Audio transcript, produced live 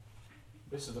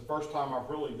This is the first time I've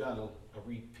really done a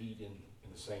repeat in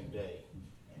the same day.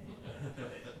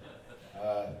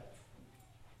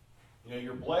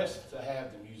 You're blessed to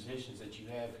have the musicians that you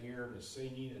have here, and the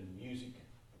singing and the music.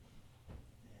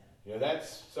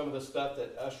 That's some of the stuff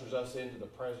that ushers us into the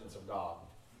presence of God.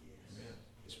 Yes.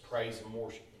 Is praise and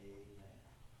worship.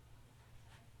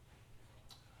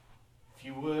 If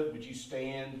you would you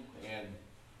stand and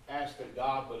ask that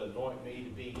God would anoint me to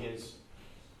be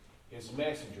His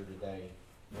messenger today.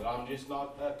 That I'm just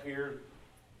not up here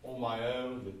on my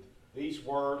own. That these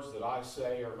words that I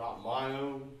say are not my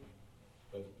own,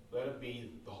 but let it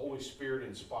be the Holy Spirit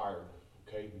inspired.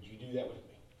 Okay, would you do that with me?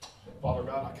 Father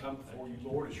God, I come before you,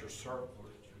 Lord, as your servant.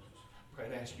 Pray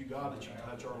and ask you, God, that you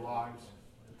touch our lives.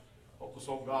 Help us,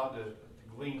 oh God, to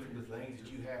glean from the things that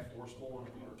you have for us, Lord,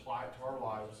 to apply it to our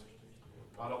lives.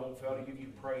 God, I won't fail to give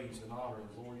you praise and honor and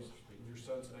glory. In your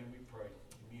Son's name we pray.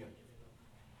 Amen.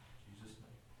 In Jesus'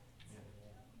 name.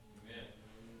 Amen.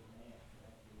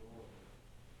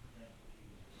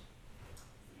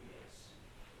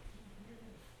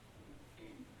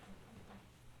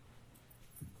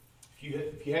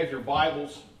 If you have your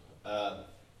Bibles,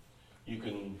 you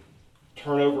can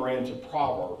turn over into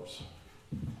Proverbs.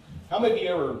 How many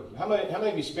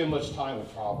of you spend much time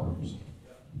with Proverbs?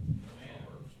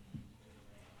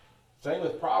 Thing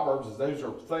with Proverbs is those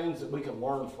are things that we can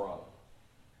learn from.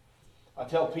 I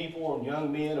tell people, and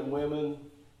young men and women,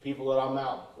 people that I'm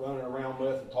out running around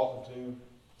with and talking to,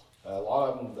 a lot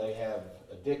of them, they have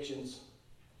addictions,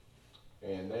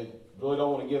 and they really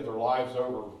don't want to give their lives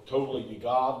over totally to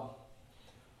God.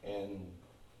 And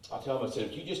I tell them, I said,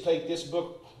 if you just take this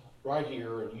book right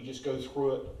here and you just go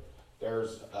through it,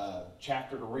 there's a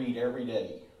chapter to read every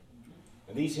day.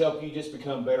 And these help you just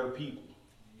become better people.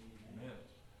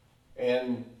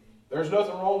 And there's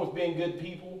nothing wrong with being good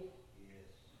people,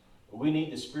 but we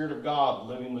need the Spirit of God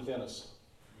living within us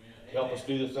to help us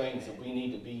do the things that we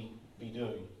need to be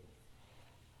doing.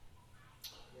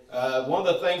 One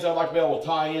of the things I'd like to be able to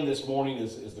tie in this morning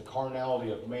is the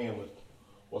carnality of man with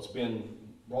what's been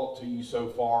brought to you so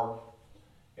far.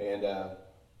 And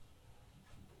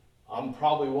I'm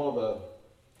probably one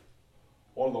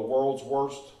of the world's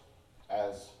worst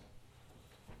as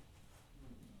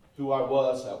who I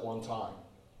was at one time.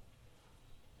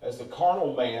 As the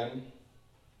carnal man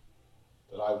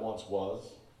that I once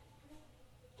was,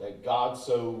 that God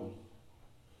so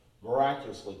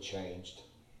miraculously changed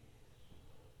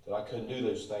that I couldn't do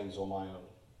those things on my own.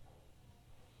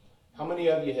 How many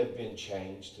of you have been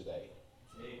changed today?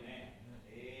 Amen.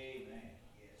 Amen.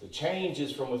 The change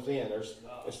is from within.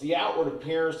 It's the outward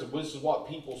appearance that this is what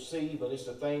people see, but it's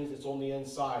the things that's on the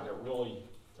inside that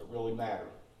really matter.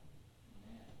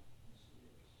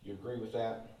 You agree with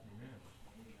that? Amen.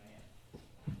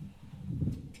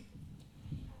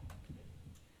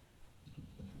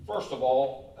 First of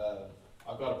all,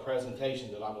 I've got a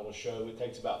presentation that I'm going to show. It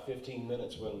takes about 15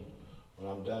 minutes when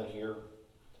I'm done here.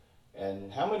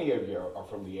 And how many of you are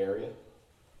from the area?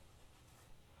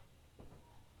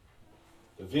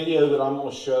 The video that I'm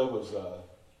going to show was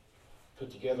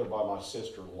put together by my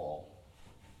sister-in-law.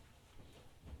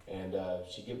 And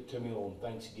she gave it to me on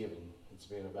Thanksgiving. It's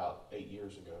been about 8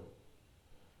 years ago,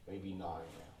 maybe 9 now.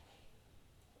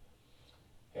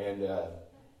 And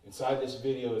inside this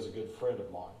video is a good friend of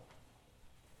mine.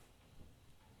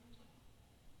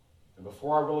 And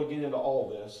before I really get into all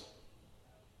this,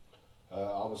 I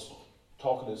was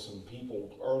talking to some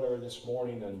people earlier this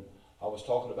morning, and I was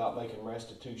talking about making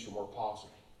restitution where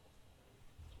possible.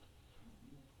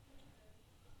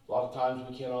 A lot of times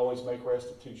we can't always make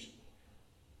restitution.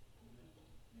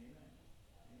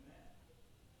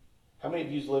 How many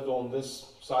of you have lived on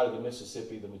this side of the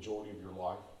Mississippi the majority of your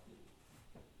life?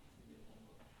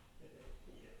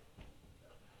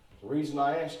 The reason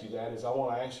I ask you that is I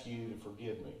want to ask you to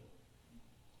forgive me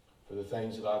for the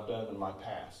things that I've done in my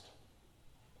past.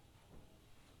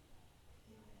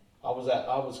 I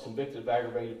was convicted of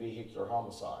aggravated vehicular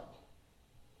homicide,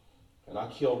 and I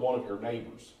killed one of your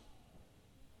neighbors.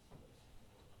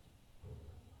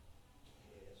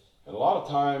 And a lot of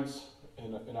times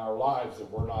in our lives that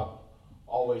we're not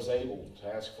always able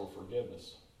to ask for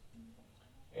forgiveness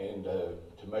and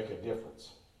to make a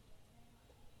difference.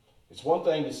 It's one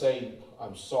thing to say,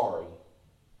 I'm sorry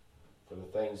for the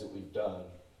things that we've done,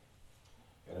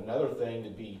 and another thing to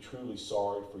be truly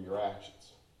sorry for your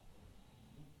actions.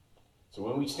 So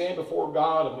when we stand before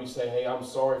God and we say, hey, I'm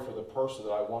sorry for the person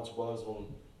that I once was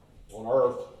on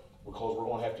earth, because we're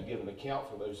going to have to give an account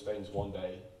for those things one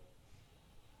day,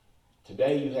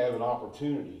 today you have an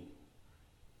opportunity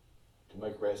to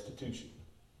make restitution.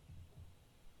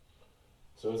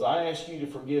 So as I ask you to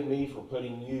forgive me for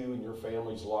putting you and your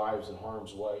family's lives in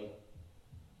harm's way,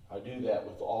 I do that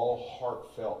with all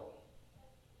heartfelt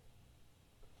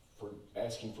for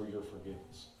asking for your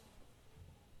forgiveness.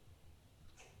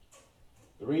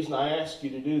 The reason I ask you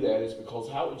to do that is because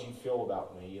how would you feel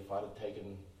about me if I'd have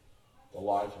taken the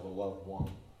life of a loved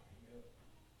one?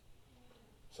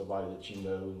 Somebody that you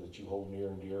know and that you hold near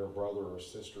and dear, a brother or a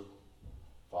sister,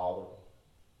 father,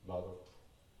 mother.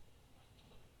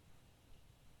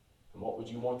 And what would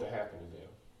you want to happen to them?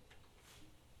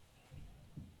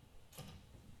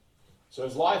 So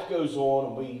as life goes on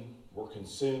and we're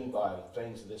consumed by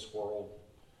things of this world,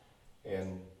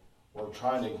 and we're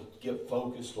trying to get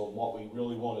focused on what we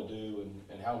really want to do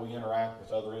and how we interact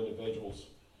with other individuals,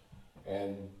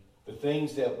 and the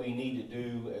things that we need to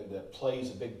do and that plays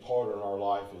a big part in our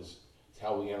life is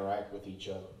how we interact with each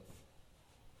other.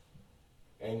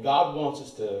 And God wants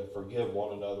us to forgive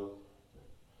one another.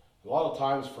 A lot of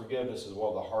times forgiveness is one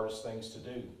of the hardest things to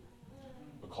do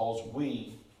because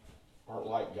we aren't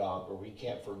like God, where we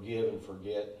can't forgive and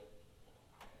forget.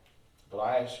 But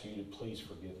I ask you to please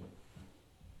forgive me.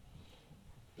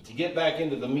 But to get back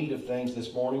into the meat of things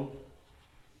this morning,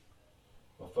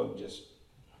 my phone just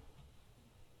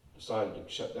decided to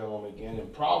shut down on me again. In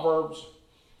Proverbs,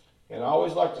 and I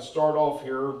always like to start off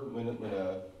here when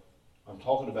I'm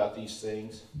talking about these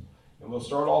things, and we'll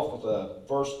start off with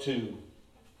verse 2.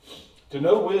 To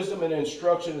know wisdom and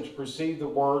instruction, and to perceive the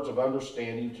words of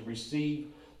understanding, to receive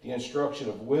the instruction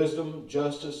of wisdom,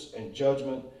 justice, and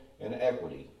judgment, and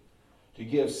equity. To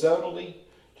give subtlety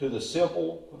to the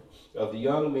simple of the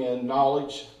young men,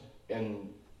 knowledge and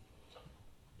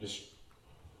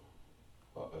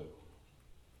my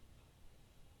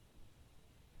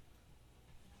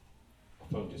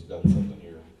phone just done something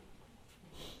here.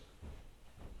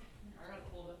 I gotta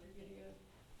pull up your video.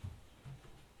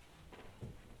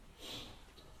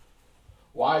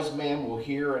 Wise man will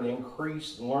hear and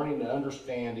increase in learning and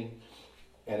understanding,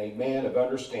 and a man of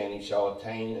understanding shall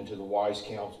attain unto the wise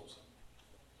counsels.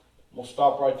 We'll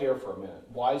stop right there for a minute.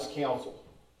 Wise counsel.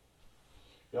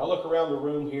 You know, I look around the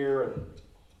room here, and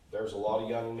there's a lot of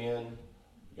young men,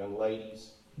 young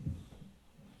ladies,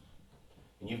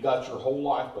 and you've got your whole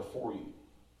life before you.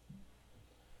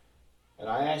 And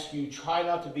I ask you, try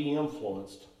not to be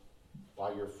influenced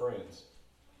by your friends.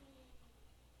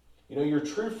 You know, your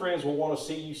true friends will want to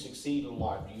see you succeed in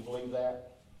life. Do you believe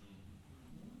that?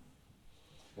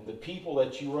 And the people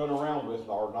that you run around with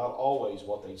are not always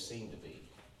what they seem to be.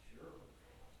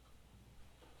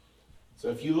 So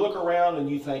if you look around and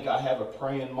you think, I have a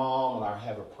praying mom and I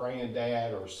have a praying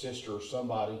dad or sister or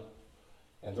somebody,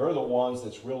 and they're the ones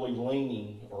that's really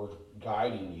leaning or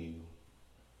guiding you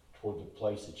toward the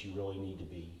place that you really need to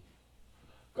be.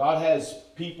 God has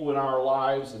people in our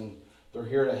lives, and they're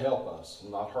here to help us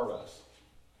and not hurt us.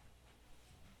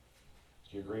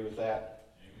 Do you agree with that?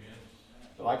 Amen.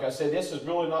 And like I said, this is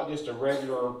really not just a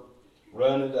regular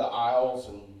run into aisles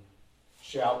and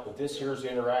shout, but this here's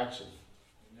interaction.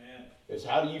 Amen. Is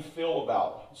how do you feel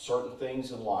about certain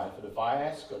things in life? And if I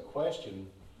ask a question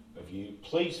of you,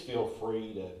 please feel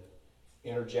free to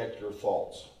interject your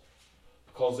thoughts.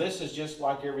 Because this is just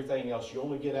like everything else. You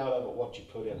only get out of it what you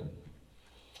put in it.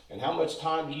 And how much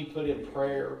time do you put in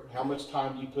prayer? How much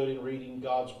time do you put in reading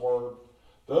God's Word?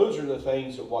 Those are the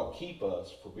things that what keep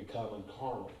us from becoming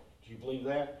carnal. Do you believe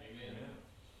that? Amen.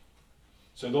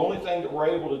 So the only thing that we're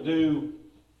able to do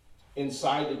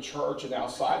inside the church and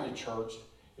outside the church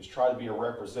is try to be a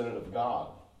representative of God.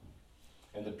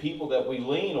 And the people that we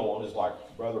lean on is like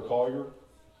Brother Collier,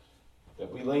 that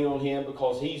we lean on him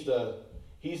because he's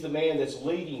the man that's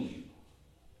leading you.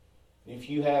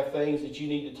 If you have things that you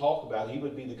need to talk about, he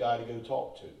would be the guy to go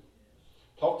talk to.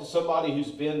 Talk to somebody who's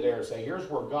been there and say, here's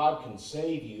where God can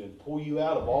save you and pull you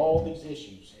out of all these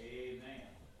issues. Amen.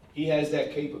 He has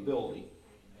that capability.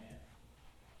 Amen.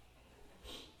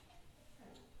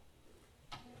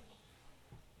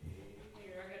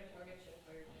 Here, I'll get you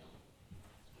fired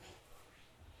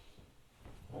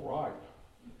now. All right.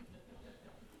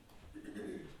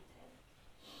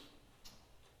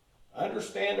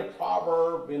 Understand a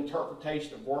proverb,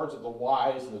 interpretation of words of the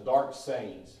wise and the dark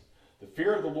sayings. The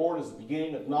fear of the Lord is the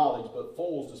beginning of knowledge, but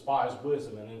fools despise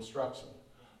wisdom and instruction.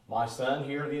 My son,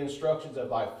 hear the instructions of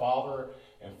thy father,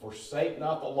 and forsake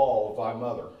not the law of thy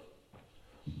mother.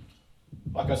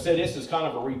 Like I said, this is kind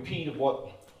of a repeat of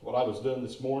what I was doing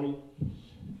this morning.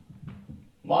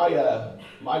 My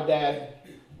dad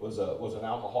was an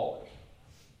alcoholic,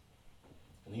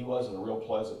 and he wasn't a real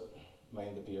pleasant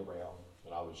man to be around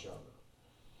when I was younger.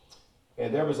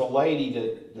 And there was a lady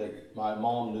that my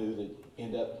mom knew that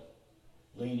ended up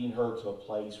leading her to a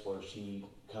place where she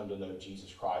come to know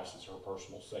Jesus Christ as her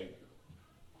personal Savior.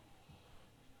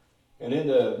 And in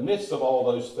the midst of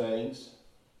all those things,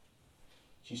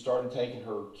 she started taking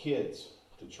her kids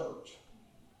to church.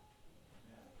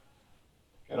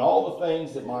 And all the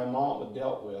things that my mom had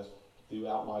dealt with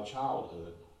throughout my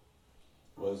childhood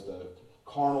was the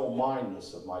carnal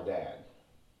mindedness of my dad.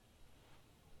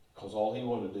 Because all he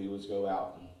wanted to do was go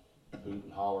out and hoot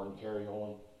and holler and carry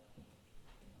on.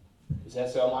 Does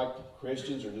that sound like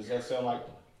Christians, or does that sound like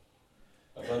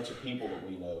a bunch of people that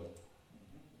we know?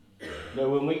 No,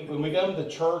 when we come to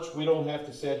church, we don't have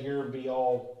to sit here and be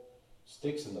all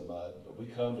sticks in the mud, but we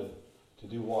come to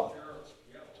do what?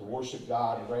 To worship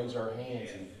God and raise our hands.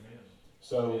 And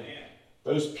so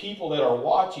those people that are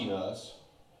watching us,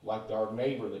 like our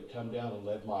neighbor that come down and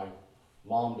led my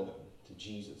mom to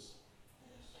Jesus.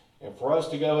 And for us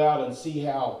to go out and see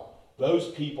how those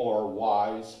people are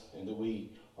wise and that we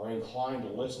are inclined to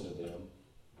listen to them,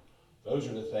 those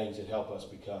are the things that help us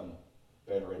become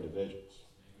better individuals.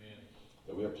 Amen.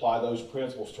 That we apply those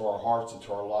principles to our hearts and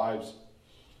to our lives.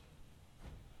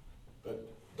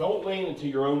 But don't lean into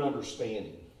your own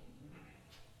understanding.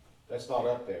 That's not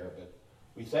up there, but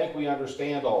we think we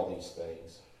understand all these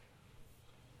things.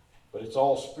 But it's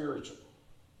all spiritual.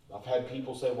 I've had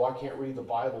people say, well, I can't read the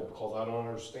Bible because I don't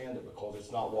understand it, because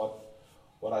it's not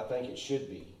what I think it should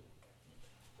be.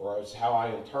 Or it's how I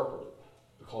interpret it,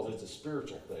 because it's a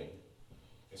spiritual thing.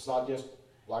 It's not just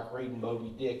like reading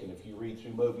Moby Dick, and if you read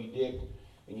through Moby Dick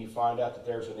and you find out that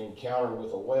there's an encounter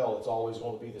with a whale, it's always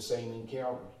going to be the same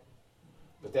encounter.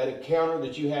 But that encounter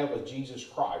that you have with Jesus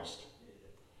Christ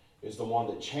is the one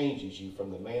that changes you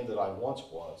from the man that I once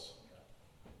was.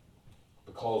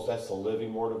 Because that's the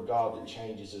living Word of God that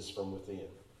changes us from within.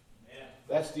 Yeah.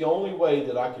 That's the only way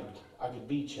that I could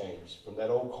be changed from that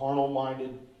old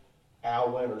carnal-minded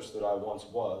Al Winters that I once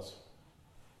was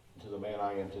to the man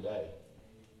I am today.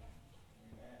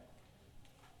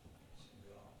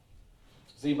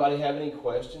 Does anybody have any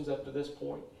questions up to this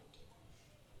point?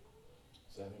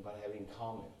 Does anybody have any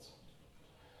comments?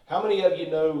 How many of you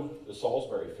know the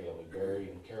Salisbury family, Barry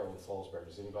and Carolyn Salisbury?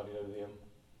 Does anybody know them?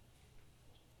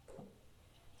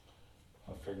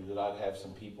 I figured that I'd have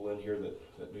some people in here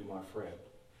that knew my friend.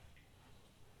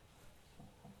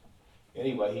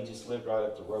 Anyway, he just lived right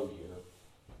up the road here.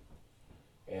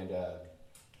 And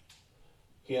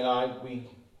he and I,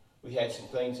 we had some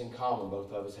things in common.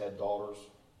 Both of us had daughters.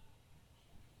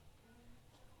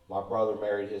 My brother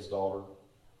married his daughter.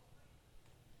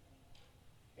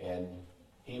 And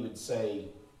he would say,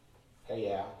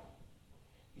 hey, Al,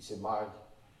 he said, I'd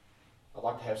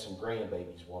like to have some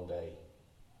grandbabies one day.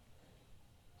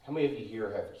 How many of you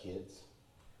here have kids?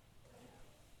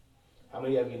 How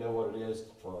many of you know what it is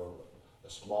for a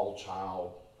small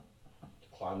child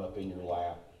to climb up in your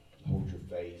lap, hold your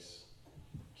face,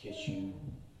 kiss you,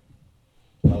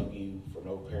 hug you for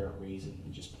no apparent reason,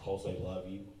 just because they love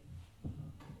you?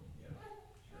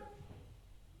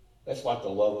 That's like the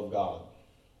love of God.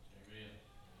 Amen.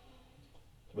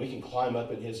 We can climb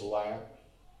up in his lap.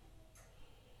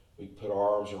 We can put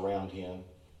our arms around him.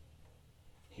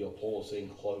 He'll pull us in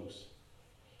close.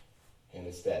 And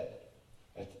it's that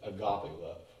agape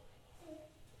love.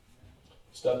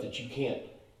 Stuff that you can't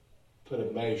put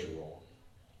a measure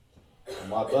on. And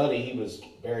my buddy,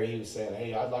 Barry, he was saying,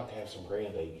 hey, I'd like to have some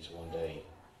grandbabies one day.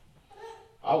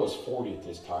 I was 40 at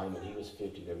this time, and he was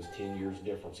 50. There was 10 years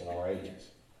difference in our ages.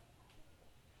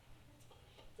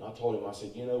 And I told him, I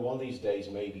said, one of these days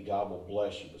maybe God will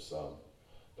bless you with some.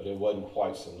 But it wasn't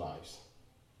quite so nice.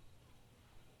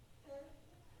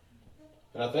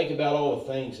 And I think about all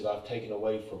the things that I've taken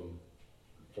away from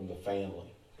the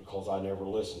family because I never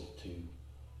listened to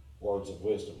words of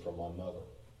wisdom from my mother.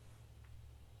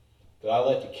 That I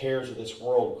let the cares of this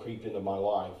world creep into my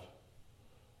life,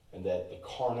 and that the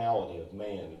carnality of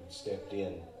man stepped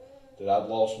in, that I'd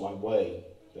lost my way,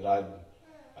 that I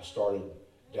started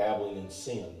dabbling in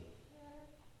sin.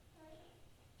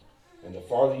 And the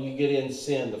farther you get in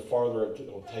sin, the farther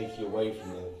it will take you away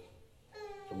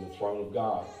from the throne of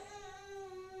God.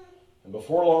 And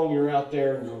before long, you're out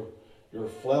there and you're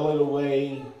flailing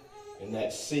away in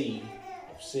that sea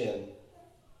of sin.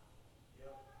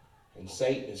 And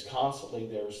Satan is constantly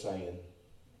there saying,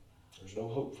 there's no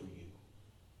hope for you.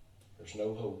 There's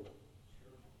no hope.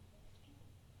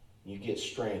 You get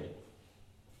stranded.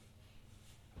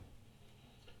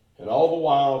 And all the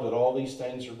while that all these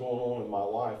things are going on in my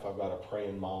life, I've got a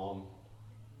praying mom,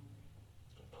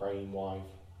 a praying wife,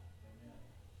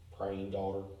 praying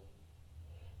daughter.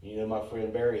 My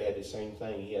friend Barry had the same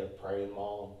thing. He had a praying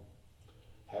mom,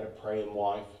 had a praying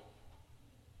wife.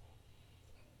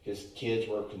 His kids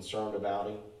were concerned about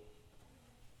him.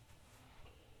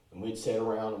 And we'd sit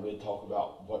around and we'd talk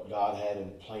about what God had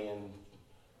in plan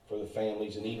for the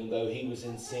families. And even though he was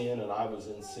in sin and I was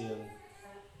in sin,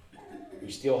 we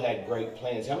still had great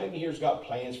plans. How many of you here's got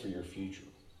plans for your future?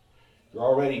 You're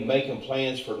already making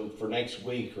plans for next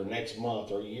week or next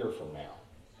month or a year from now.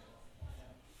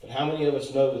 But how many of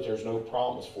us know that there's no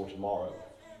promise for tomorrow?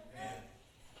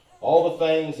 All the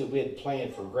things that we had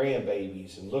planned for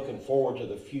grandbabies and looking forward to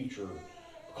the future,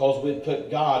 because we'd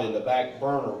put God in the back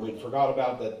burner. We'd forgot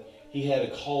about that he had a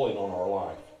calling on our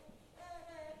life.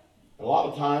 And a lot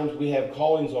of times we have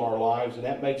callings on our lives, and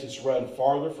that makes us run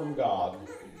farther from God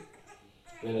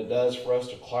than it does for us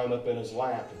to climb up in his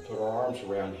lap and put our arms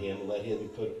around him and let him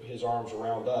put his arms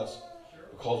around us,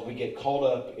 because we get caught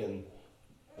up in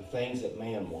the things that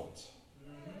man wants.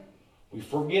 We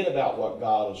forget about what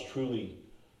God is truly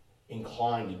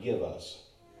inclined to give us,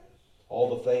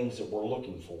 all the things that we're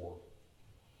looking for,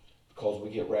 because we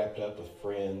get wrapped up with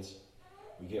friends,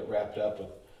 we get wrapped up with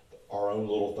our own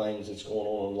little things that's going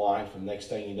on in life, and next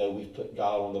thing you know, we've put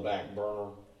God on the back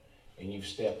burner, and you've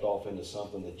stepped off into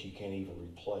something that you can't even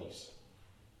replace.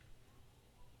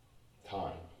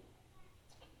 Time.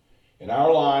 In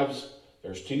our lives,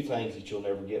 there's two things that you'll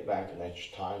never get back, and that's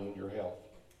your time and your health.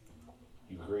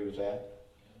 You agree with that?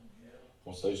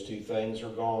 Once those two things are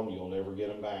gone, you'll never get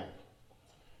them back.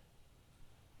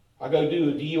 I go do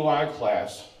a DUI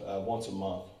class once a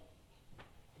month.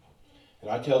 And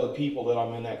I tell the people that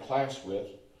I'm in that class with,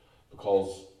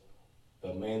 because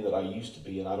the man that I used to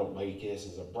be, and I don't make this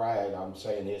as a brag, I'm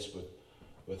saying this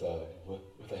with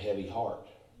a heavy heart.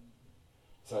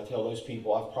 So I tell those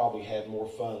people I've probably had more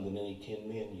fun than any 10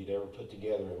 men you'd ever put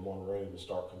together in one room and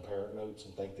start comparing notes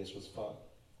and think this was fun.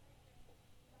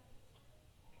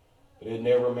 But it'd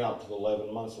never amount to the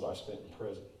 11 months that I spent in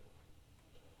prison.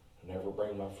 I'll never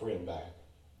bring my friend back.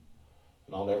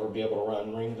 And I'll never be able to run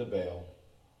and ring the bell.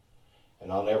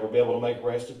 And I'll never be able to make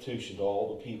restitution to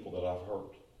all the people that I've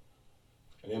hurt.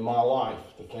 And in my life,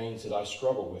 the things that I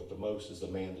struggle with the most is the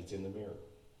man that's in the mirror.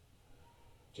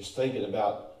 Just thinking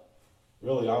about,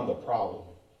 really, I'm the problem.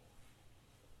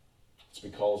 It's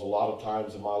because a lot of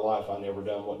times in my life I never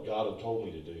done what God had told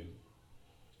me to do.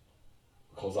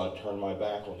 Because I turned my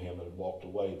back on him and walked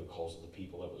away because of the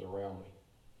people that was around me.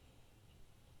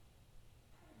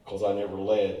 Because I never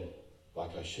led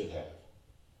like I should have.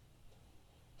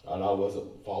 And I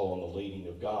wasn't following the leading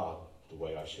of God the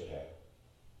way I should have.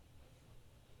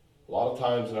 A lot of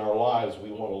times in our lives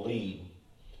we want to lead.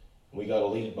 And we got to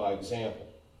lead by example.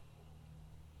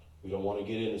 We don't want to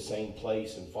get in the same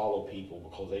place and follow people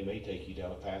because they may take you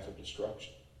down a path of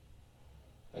destruction.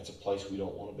 That's a place we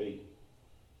don't want to be.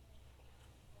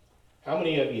 How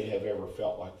many of you have ever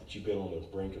felt like that you've been on the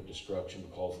brink of destruction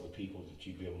because of the people that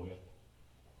you've been with?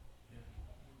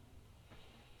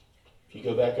 If you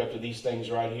go back up to these things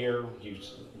right here, you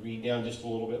read down just a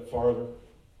little bit farther.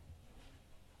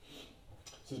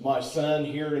 It says, my son,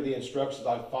 hear the instructions of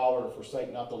thy father, and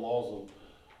forsake not the laws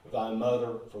of thy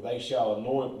mother, for they shall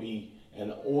anoint me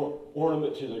an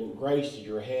ornament to the grace to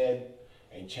your head,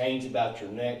 and chains about your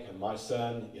neck. And my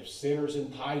son, if sinners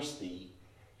entice thee,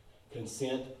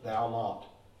 consent thou not.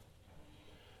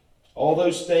 All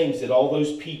those things that all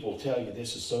those people tell you,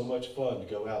 this is so much fun to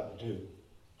go out and do,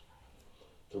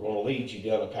 they're going to lead you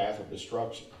down a path of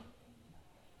destruction.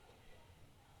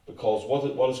 Because what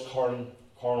does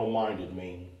carnal-minded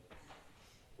mean?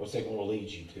 What's that going to lead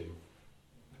you to?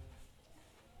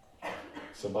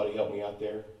 Somebody help me out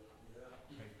there?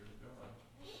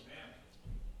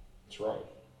 That's right.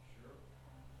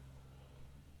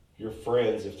 Your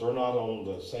friends, if they're not on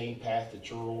the same path that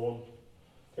you're on,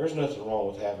 there's nothing wrong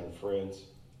with having friends.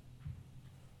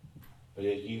 But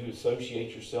if you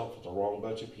associate yourself with the wrong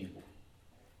bunch of people,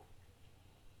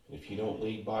 if you don't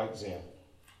lead by example,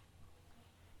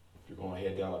 you're going to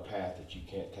head down a path that you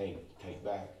can't take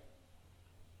back.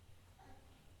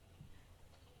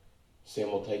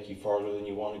 Sin will take you farther than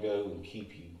you want to go and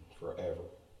keep you forever.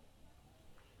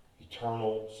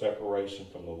 Eternal separation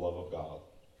from the love of God.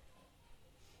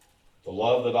 The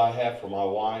love that I have for my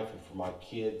wife and for my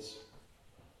kids,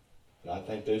 and I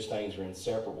think those things are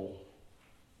inseparable,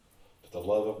 but the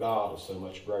love of God is so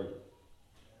much greater.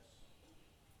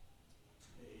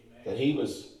 That he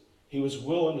was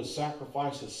willing to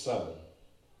sacrifice his son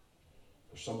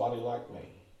for somebody like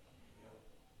me.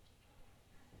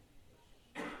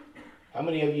 How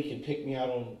many of you can pick me out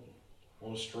on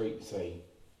the street and say,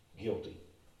 guilty,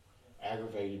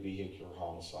 aggravated vehicular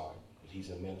homicide, that he's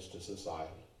a menace to society,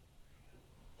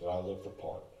 that I look the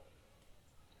part?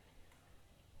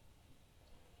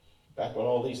 Back when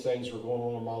all these things were going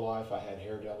on in my life, I had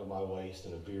hair down to my waist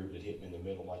and a beard that hit me in the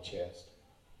middle of my chest.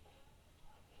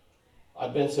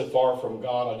 I'd been so far from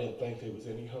God, I didn't think there was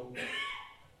any hope.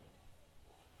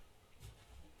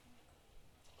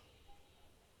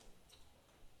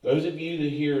 Those of you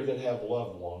that here that have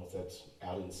loved ones that's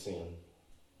out in sin,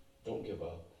 don't give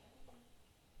up.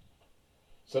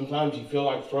 Sometimes you feel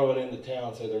like throwing in the towel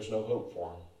and say there's no hope for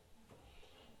them.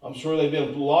 I'm sure there've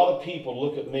been a lot of people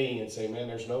look at me and say, man,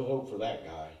 there's no hope for that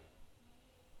guy.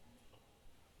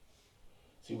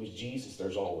 See, with Jesus,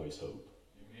 there's always hope.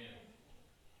 Amen.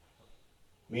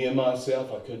 Me and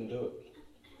myself, I couldn't do it.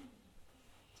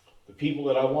 The people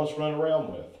that I once run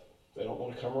around with, they don't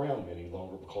want to come around me any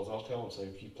longer because I'll tell them, say,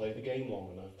 if you play the game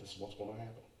long enough, this is what's going to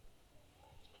happen.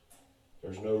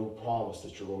 There's no promise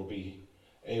that you're going to be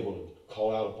able to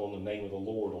call out upon the name of the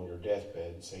Lord on your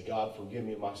deathbed and say, God, forgive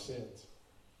me of my sins.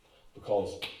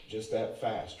 Because just that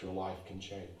fast, your life can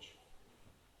change.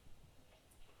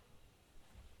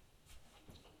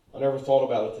 I never thought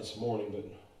about it this morning, but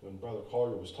when Brother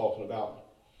Collier was talking about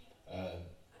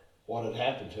what had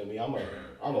happened to me, I'm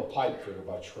a pipe fitter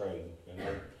by trade. And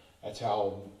that's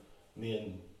how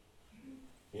me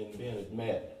and Ben had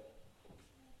met.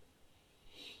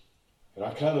 And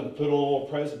I come and put on a little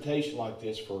presentation like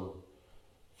this for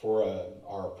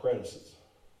our apprentices.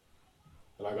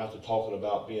 And I got to talking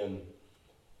about being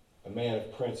a man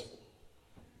of principle.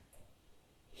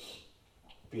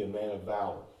 Be a man of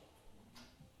valor.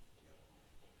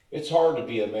 It's hard to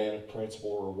be a man of principle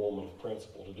or a woman of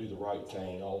principle, to do the right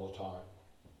thing all the time.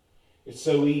 It's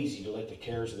so easy to let the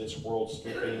cares of this world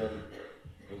slip in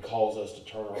and cause us to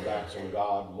turn our backs on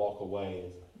God and walk away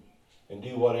and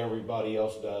do what everybody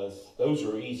else does. Those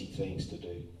are easy things to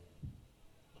do.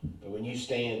 But when you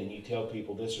stand and you tell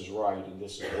people this is right and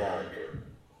this is wrong,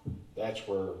 that's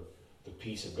where the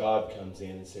peace of God comes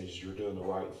in and says you're doing the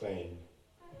right thing.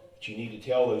 But you need to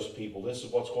tell those people this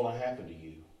is what's going to happen to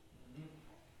you.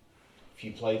 If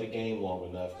you play the game long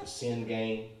enough, the sin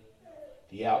game,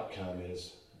 the outcome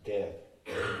is death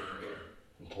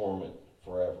and torment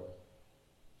forever.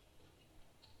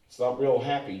 It's not real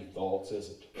happy thoughts, is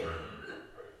it?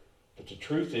 But the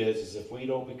truth is if we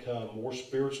don't become more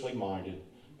spiritually minded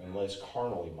and less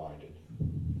carnally minded,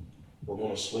 we're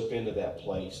going to slip into that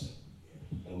place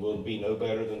and we'll be no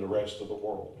better than the rest of the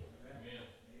world.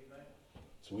 Amen.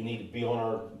 So we need to be on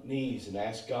our knees and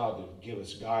ask God to give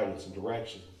us guidance and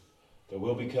direction, that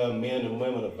we'll become men and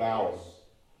women of valor.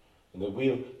 And that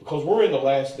because we're in the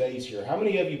last days here. How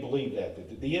many of you believe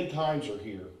that the end times are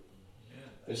here?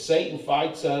 That Satan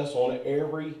fights us on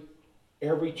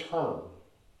every turn.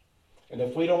 And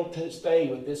if we don't stay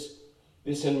with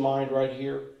this in mind right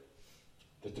here,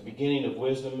 that the beginning of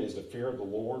wisdom is the fear of the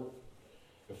Lord.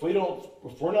 If we're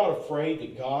not afraid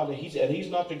that God, He's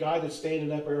not the guy that's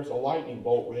standing up there with a lightning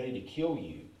bolt ready to kill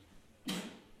you.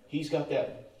 He's got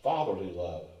that fatherly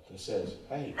love that says,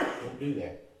 hey, don't do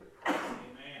that.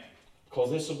 Amen.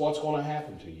 Because this is what's going to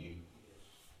happen to you.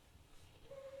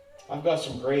 I've got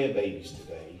some grandbabies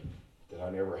today that I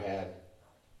never had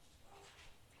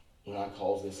when I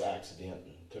caused this accident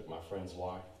and took my friend's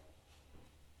life.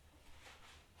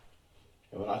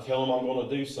 And when I tell them I'm going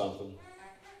to do something,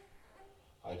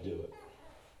 I do it.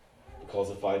 Because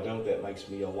if I don't, that makes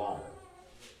me a liar.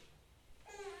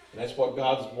 And that's what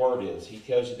God's word is. He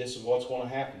tells you this is what's going to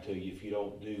happen to you if you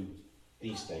don't do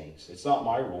these things. It's not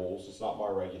my rules. It's not my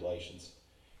regulations.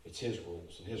 It's His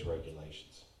rules and His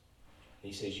regulations.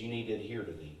 And He says you need to adhere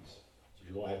to these.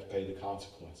 You're going to have to pay the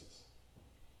consequences.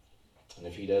 And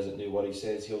if He doesn't do what He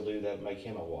says He'll do, that make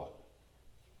Him a what?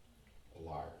 A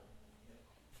liar.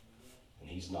 And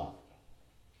He's not.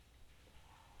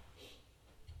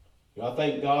 You know, I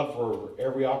thank God for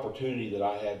every opportunity that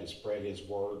I had to spread His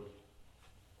word.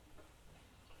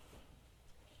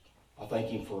 I thank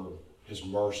Him for His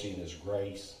mercy and His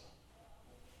grace,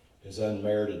 His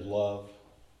unmerited love,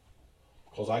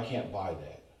 because I can't buy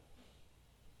that.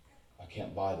 I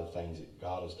can't buy the things that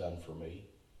God has done for me.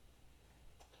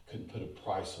 Couldn't put a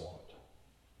price on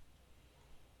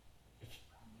it.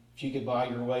 If you could buy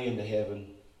your way into heaven,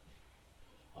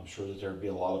 I'm sure that there'd be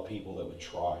a lot of people that would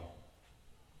try.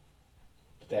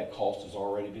 But that cost has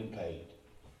already been paid.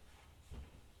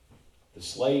 The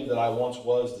slave that I once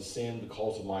was to sin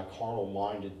because of my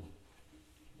carnal-minded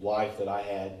life that I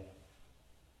had,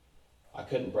 I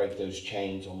couldn't break those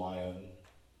chains on my own.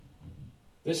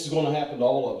 This is going to happen to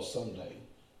all of us someday.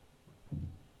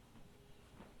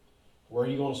 Where are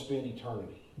you going to spend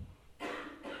eternity?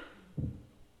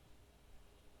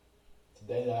 The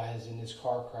day that I was in this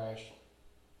car crash,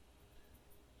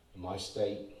 in my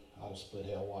state, I'd have split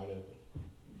hell wide open.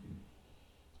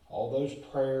 All those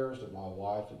prayers that my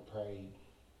wife had prayed,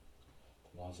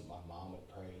 the ones that my mom had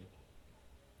prayed,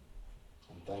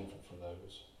 I'm thankful for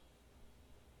those.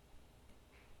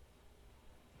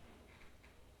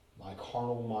 my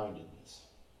carnal mindedness,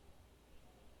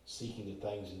 seeking the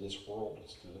things of this world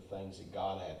instead of the things that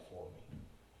God had for me,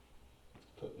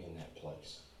 put me in that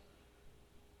place.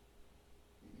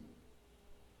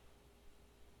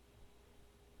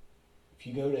 If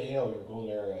you go to hell, you're going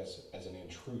there as an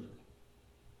intruder.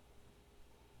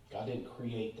 God didn't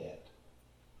create that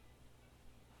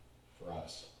for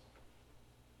us.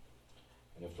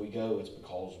 And if we go, it's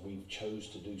because we've chose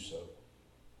to do so.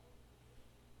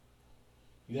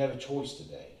 You have a choice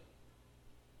today.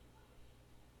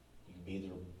 You can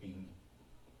either be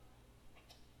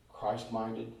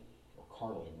Christ-minded or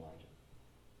carnally minded.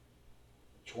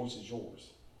 The choice is yours.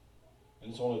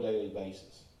 And it's on a daily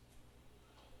basis.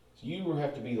 So you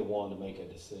have to be the one to make a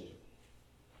decision.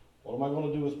 What am I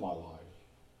going to do with my life?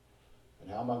 And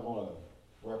how am I going to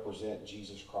represent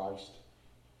Jesus Christ,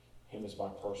 Him as my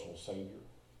personal Savior?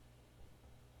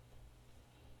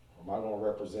 Or am I going to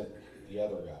represent the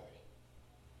other guy?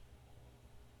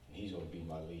 And he's going to be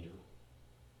my leader.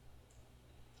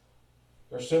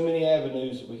 There are so many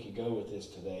avenues that we could go with this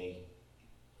today.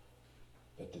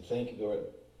 But to think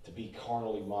to be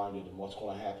carnally minded and what's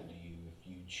going to happen to you if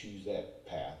you choose that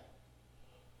path.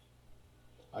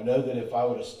 I know that if I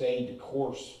would have stayed the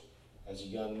course as a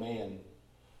young man,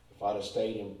 if I'd have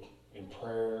stayed in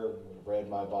prayer, would have read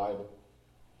my Bible,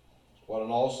 what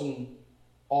an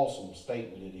awesome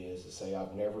statement it is to say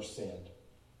I've never sinned,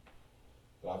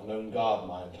 that I've known God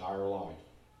my entire life,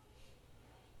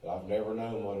 that I've never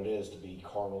known what it is to be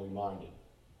carnally minded.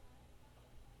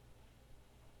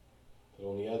 But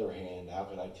on the other hand, how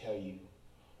could I tell you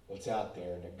what's out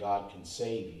there and that God can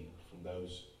save you from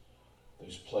those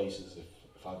places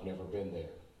if I've never been there?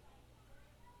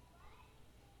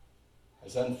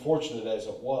 As unfortunate as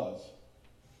it was,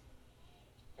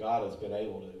 God has been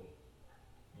able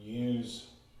to use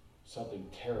something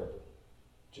terrible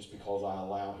just because I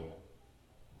allow Him.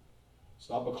 It's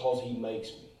not because He makes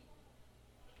me.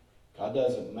 God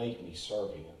doesn't make me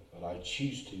serve Him, but I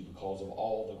choose to because of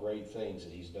all the great things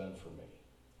that He's done for me.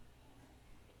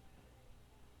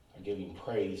 I give Him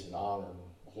praise and honor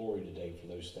and glory today for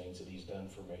those things that He's done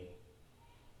for me.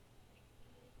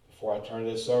 Before I turn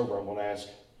this over, I'm going to ask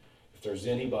if there's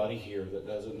anybody here that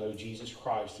doesn't know Jesus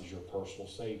Christ as your personal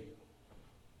Savior.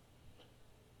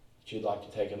 That you'd like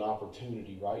to take an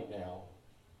opportunity right now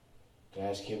to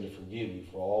ask Him to forgive you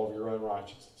for all of your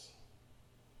unrighteousness.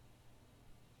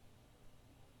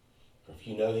 Or if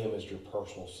you know Him as your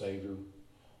personal Savior,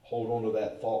 hold on to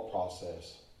that thought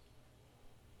process.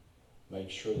 Make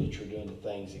sure that you're doing the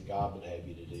things that God would have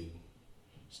you to do.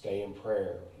 Stay in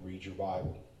prayer. Read your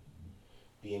Bible.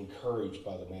 Be encouraged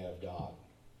by the man of God.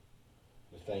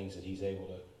 The things that He's able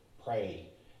to pray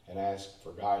and ask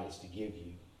for guidance to give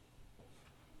you.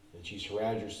 That you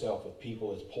surround yourself with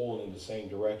people that's pulling in the same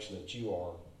direction that you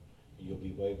are, and you'll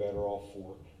be way better off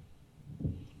for it.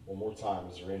 One more time,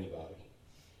 is there anybody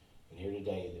in here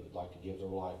today that would like to give their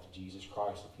life to Jesus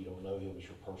Christ if you don't know Him as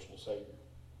your personal Savior?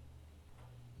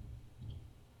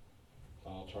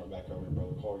 I'll turn it back over to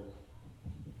Brother Collier.